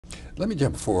Let me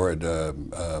jump forward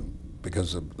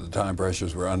because of the time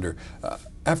pressures we're under.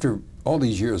 After all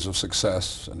these years of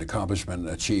success and accomplishment and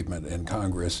achievement in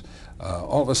Congress,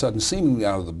 all of a sudden, seemingly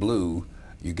out of the blue,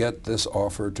 you get this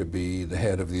offer to be the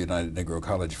head of the United Negro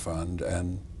College Fund,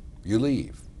 and you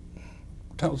leave.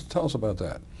 Tell us about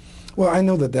that. Well, I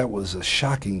know that that was a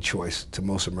shocking choice to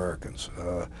most Americans,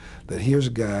 that here's a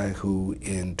guy who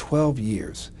in 12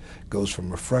 years goes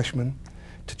from a freshman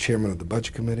to chairman of the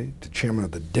Budget Committee, to chairman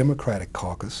of the Democratic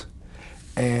Caucus,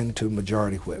 and to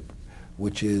Majority Whip,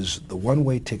 which is the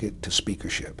one-way ticket to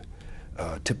speakership.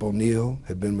 Tip O'Neill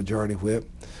had been Majority Whip,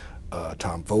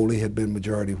 Tom Foley had been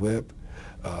Majority Whip,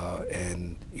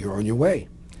 and you're on your way.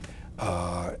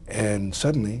 And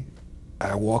suddenly,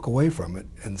 I walk away from it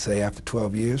and say, after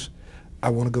 12 years, I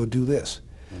want to go do this.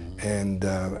 Mm-hmm. And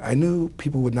I knew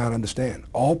people would not understand,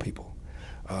 all people.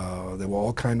 There were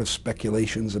all kinds of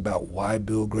speculations about why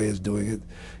Bill Gray is doing it.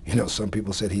 You know, some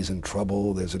people said he's in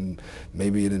trouble, there's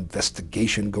maybe an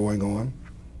investigation going on.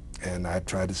 And I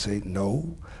tried to say,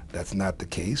 no, that's not the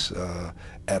case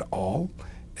at all.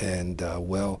 And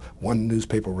well, one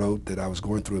newspaper wrote that I was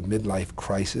going through a midlife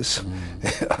crisis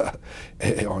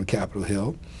on Capitol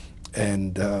Hill.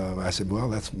 And I said,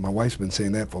 well, my wife's been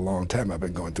saying that for a long time. I've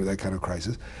been going through that kind of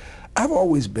crisis. I've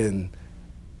always been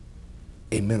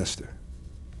a minister,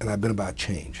 and I've been about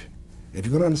change. If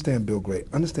you're going to understand Bill Gray,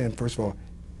 understand, first of all,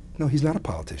 no, he's not a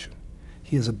politician.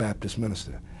 He is a Baptist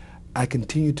minister. I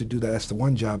continue to do that. That's the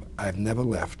one job I've never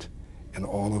left in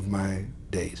all of my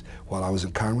days. While I was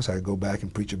in Congress, I could go back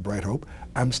and preach at Bright Hope.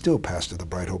 I'm still pastor of the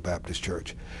Bright Hope Baptist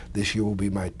Church. This year will be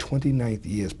my 29th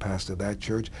year as pastor of that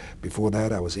church. Before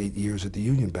that, I was 8 years at the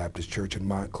Union Baptist Church in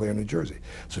Montclair, New Jersey.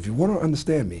 So if you want to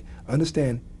understand me,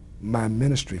 understand my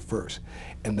ministry first.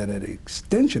 And then an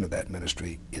extension of that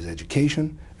ministry is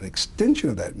education. An extension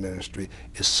of that ministry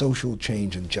is social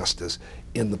change and justice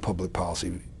in the public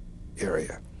policy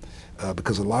area.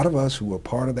 Because a lot of us who were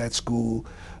part of that school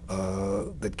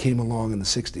that came along in the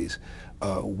 60s,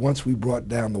 once we brought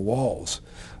down the walls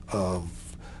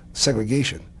of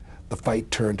segregation, the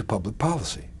fight turned to public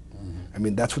policy. Mm-hmm. I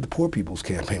mean, that's what the Poor People's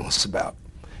Campaign was about.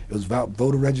 It was about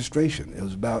voter registration. It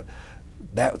was about,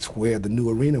 that's where the new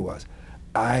arena was.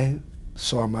 I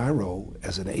saw my role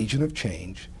as an agent of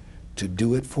change to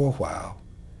do it for a while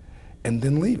and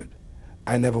then leave it.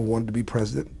 I never wanted to be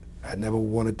president. I never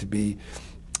wanted to be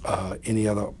any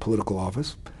other political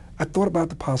office. I thought about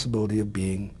the possibility of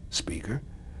being speaker,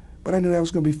 but I knew that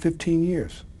was going to be 15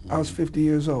 years. Mm-hmm. I was 50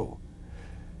 years old.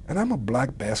 And I'm a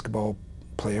black basketball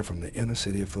player from the inner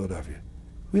city of Philadelphia.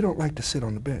 We don't like to sit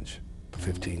on the bench for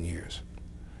 15 years.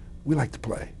 We like to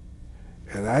play.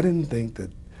 And I didn't think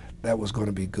that that was going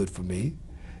to be good for me.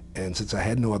 And since I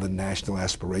had no other national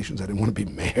aspirations, I didn't want to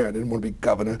be mayor, I didn't want to be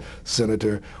governor,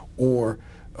 senator, or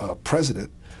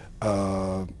president,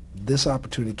 this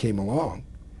opportunity came along.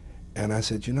 And I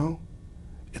said, you know,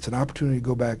 it's an opportunity to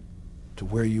go back to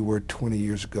where you were 20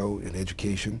 years ago in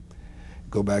education,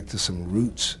 go back to some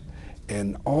roots,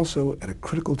 and also at a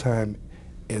critical time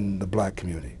in the black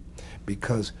community.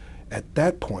 Because at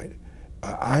that point,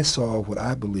 I saw what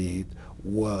I believed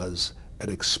was an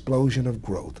explosion of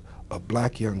growth of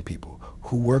black young people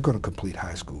who were going to complete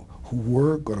high school, who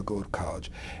were going to go to college.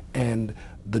 And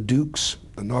the Dukes,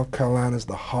 the North Carolinas,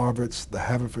 the Harvards, the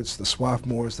Haverfords, the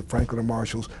Swarthmores, the Franklin and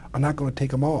Marshalls are not going to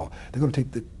take them all. They're going to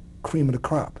take the cream of the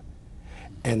crop.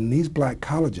 And these black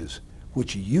colleges,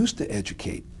 which used to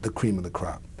educate the cream of the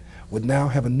crop, would now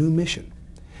have a new mission.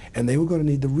 And they were going to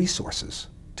need the resources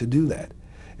to do that.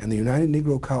 And the United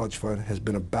Negro College Fund has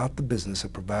been about the business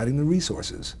of providing the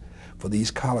resources for these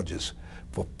colleges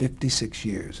for 56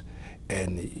 years.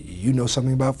 And you know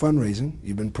something about fundraising.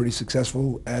 You've been pretty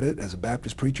successful at it as a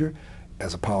Baptist preacher,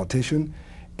 as a politician.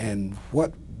 And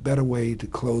what better way to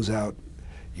close out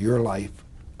your life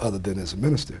other than as a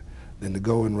minister than to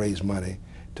go and raise money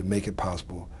to make it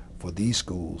possible for these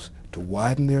schools to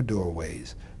widen their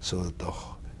doorways so that the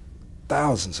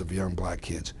thousands of young black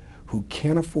kids who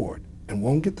can't afford and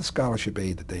won't get the scholarship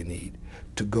aid that they need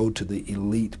to go to the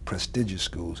elite, prestigious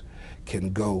schools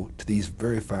can go to these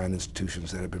very fine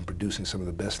institutions that have been producing some of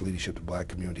the best leadership the black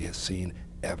community has seen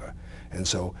ever. And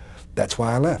so that's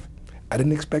why I left. I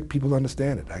didn't expect people to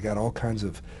understand it. I got all kinds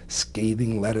of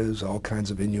scathing letters, all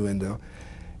kinds of innuendo.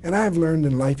 And I've learned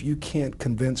in life you can't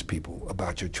convince people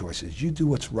about your choices. You do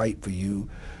what's right for you,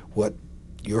 what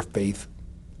your faith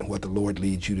and what the Lord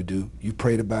leads you to do. You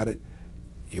prayed about it,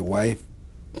 your wife,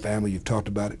 family, you've talked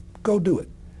about it, go do it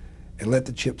and let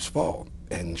the chips fall.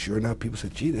 And sure enough, people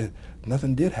said, gee,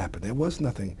 nothing did happen. There was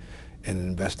nothing in an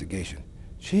investigation.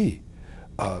 Gee,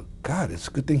 God, it's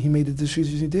a good thing he made the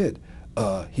decisions he did.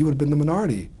 he would have been the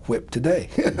minority whip today.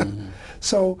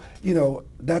 So, you know,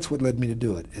 that's what led me to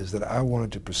do it, is that I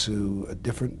wanted to pursue a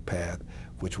different path,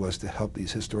 which was to help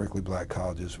these historically black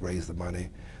colleges raise the money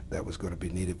that was going to be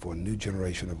needed for a new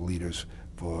generation of leaders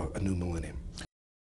for a new millennium.